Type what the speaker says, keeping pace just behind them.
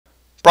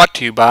Brought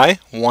to you by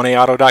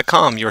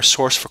 1AAuto.com, your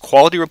source for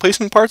quality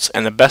replacement parts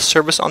and the best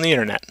service on the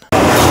internet.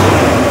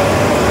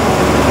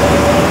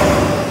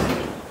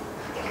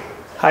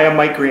 Hi, I'm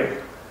Mike Green.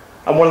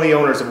 I'm one of the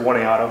owners of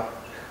 1A Auto.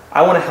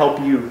 I want to help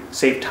you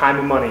save time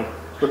and money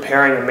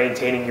repairing and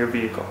maintaining your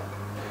vehicle.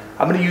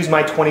 I'm going to use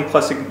my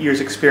 20+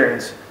 years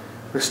experience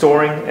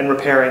restoring and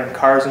repairing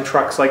cars and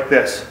trucks like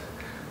this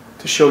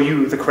to show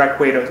you the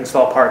correct way to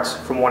install parts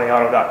from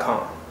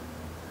 1AAuto.com.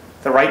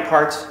 The right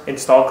parts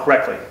installed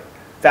correctly.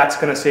 That's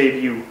going to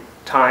save you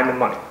time and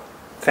money.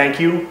 Thank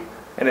you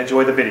and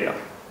enjoy the video.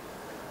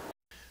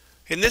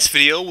 In this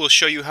video we'll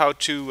show you how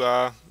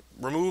to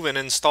remove and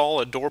install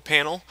a door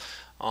panel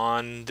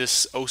on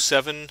this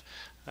 07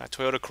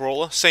 Toyota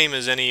Corolla, same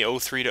as any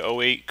 03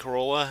 to 08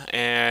 Corolla,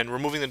 and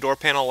removing the door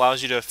panel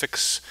allows you to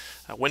fix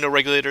window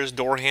regulators,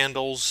 door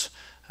handles,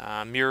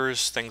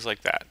 mirrors, things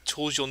like that.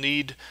 Tools you'll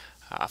need: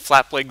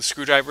 flat blade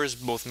screwdrivers,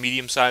 both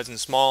medium size and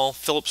small,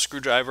 Phillips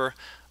screwdriver,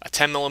 a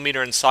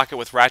 10mm in socket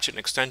with ratchet and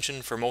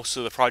extension for most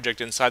of the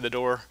project inside the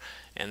door,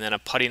 and then a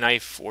putty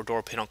knife or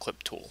door panel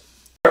clip tool.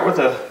 Start with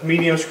a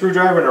medium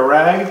screwdriver and a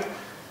rag.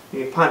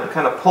 You kind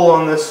of pull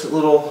on this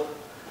little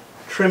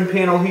trim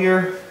panel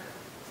here.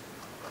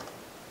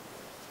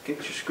 Get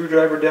your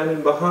screwdriver down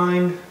in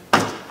behind,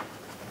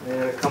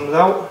 and it comes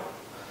out.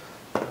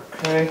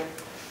 Okay.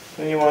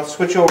 Then you want to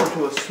switch over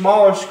to a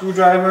smaller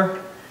screwdriver,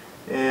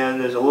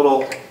 and there's a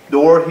little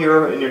door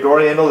here in your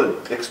door handle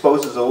that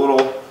exposes a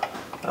little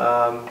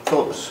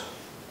Phillips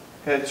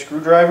head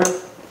screwdriver.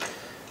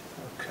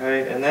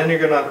 Okay, and then you're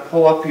going to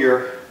pull up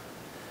your,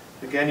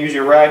 again, use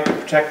your rag to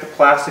protect the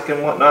plastic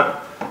and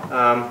whatnot.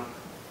 Kind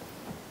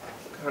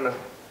of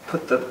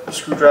put the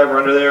screwdriver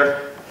under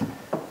there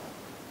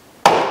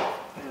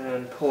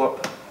and pull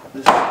up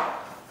this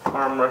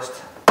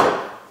armrest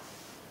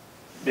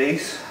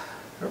base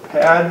or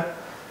pad.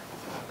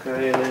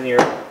 Okay, and then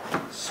your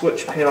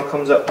switch panel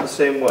comes up the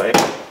same way.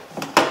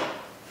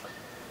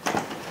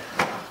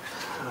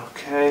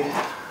 Okay,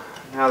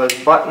 now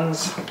there's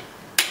buttons.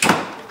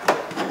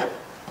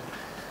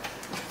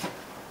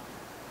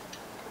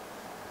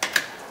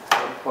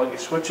 Plug your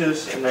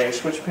switches, and now your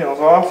switch panel's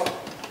off.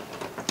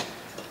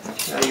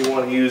 Now you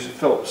want to use a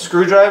Phillips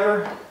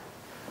screwdriver.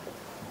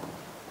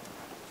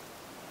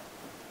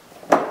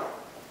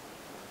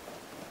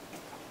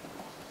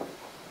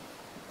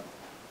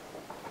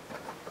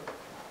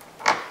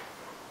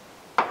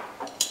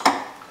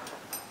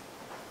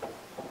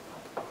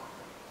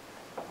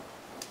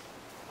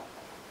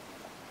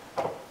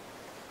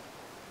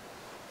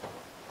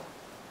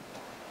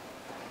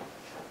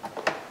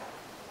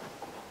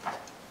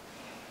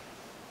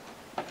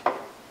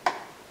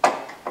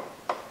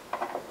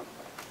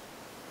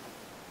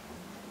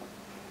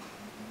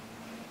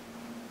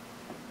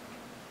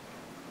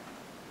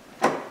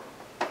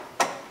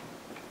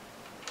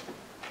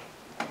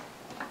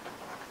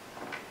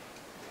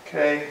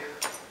 Okay,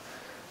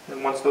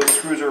 and once those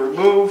screws are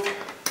removed,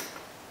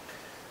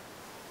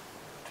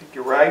 take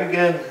your rag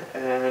again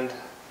and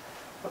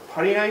a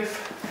putty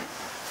knife.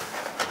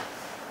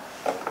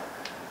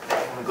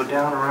 I'm going to go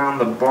down around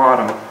the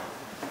bottom.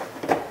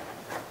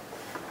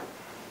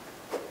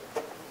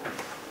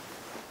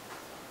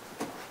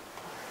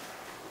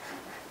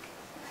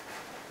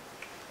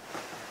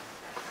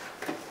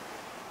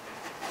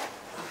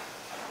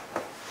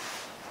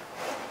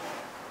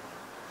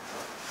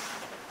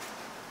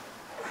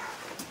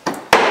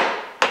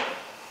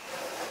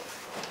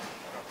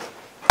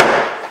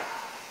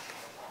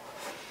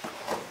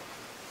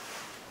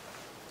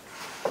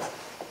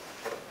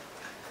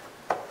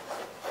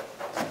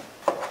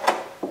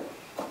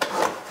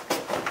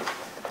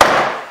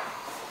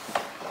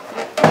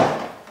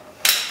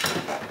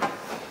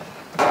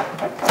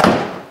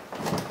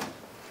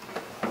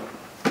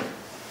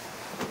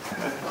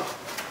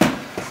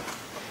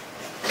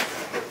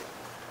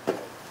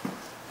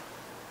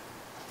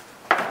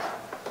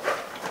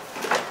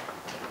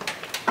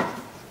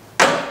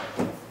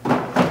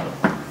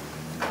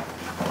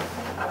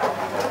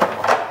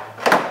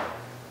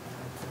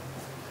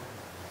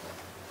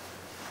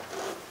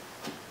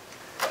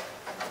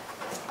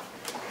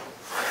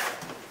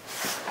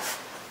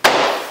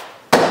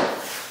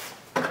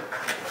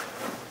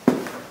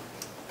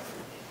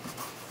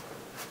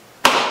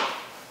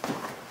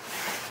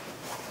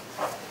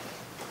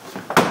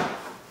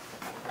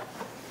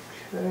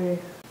 Okay.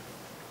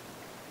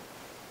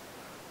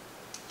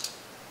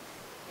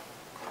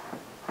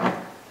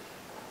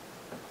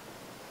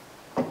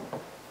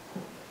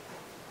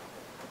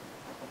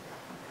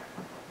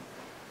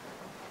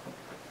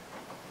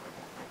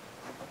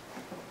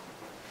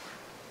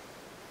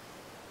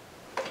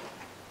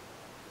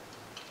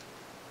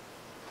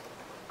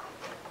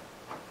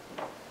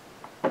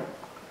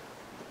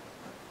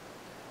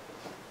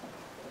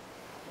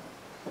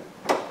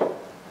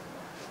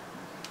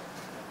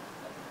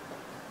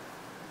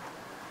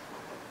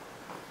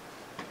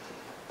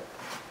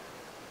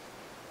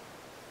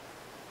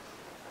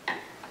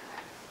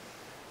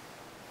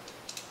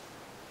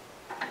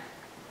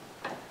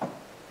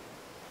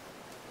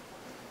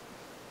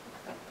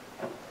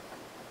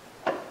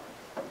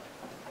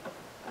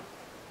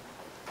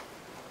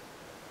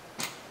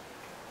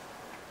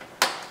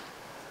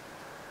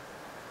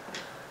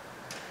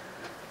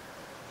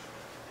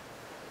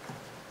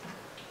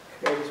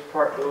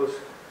 part goes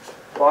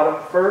bottom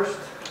first.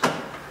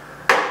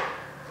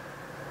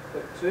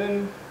 Clicks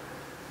in.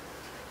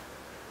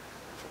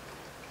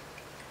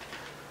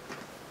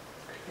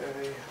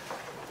 Okay.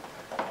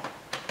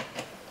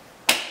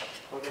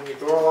 Plug in your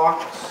door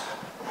locks.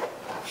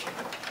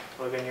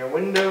 Plug in your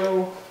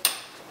window.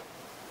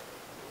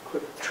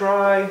 Quick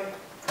try.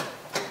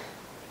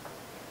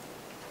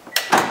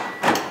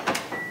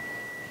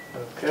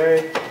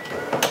 Okay.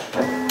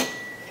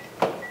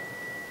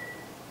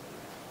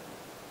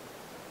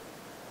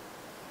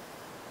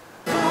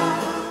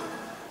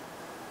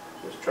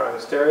 Just trying the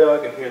stereo.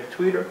 I can hear the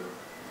tweeter.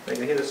 I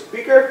can hear the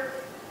speaker.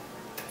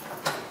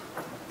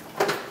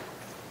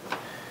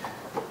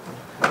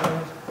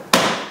 Okay.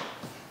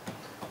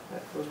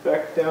 That goes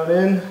back down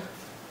in.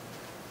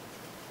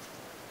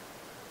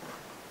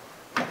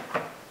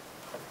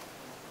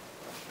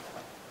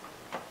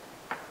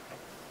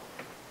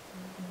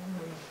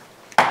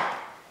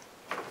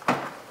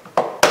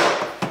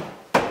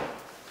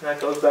 That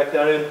goes back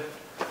down in,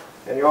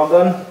 and you're all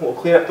done. We'll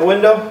clean up the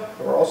window,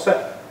 and we're all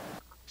set.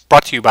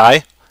 Brought to you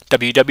by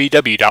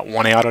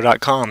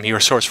www.oneauto.com, your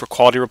source for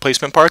quality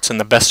replacement parts and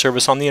the best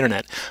service on the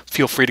internet.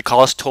 Feel free to call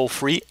us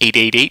toll-free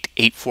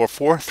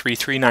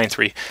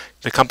 888-844-3393,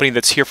 the company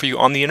that's here for you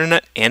on the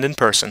internet and in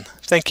person.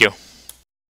 Thank you.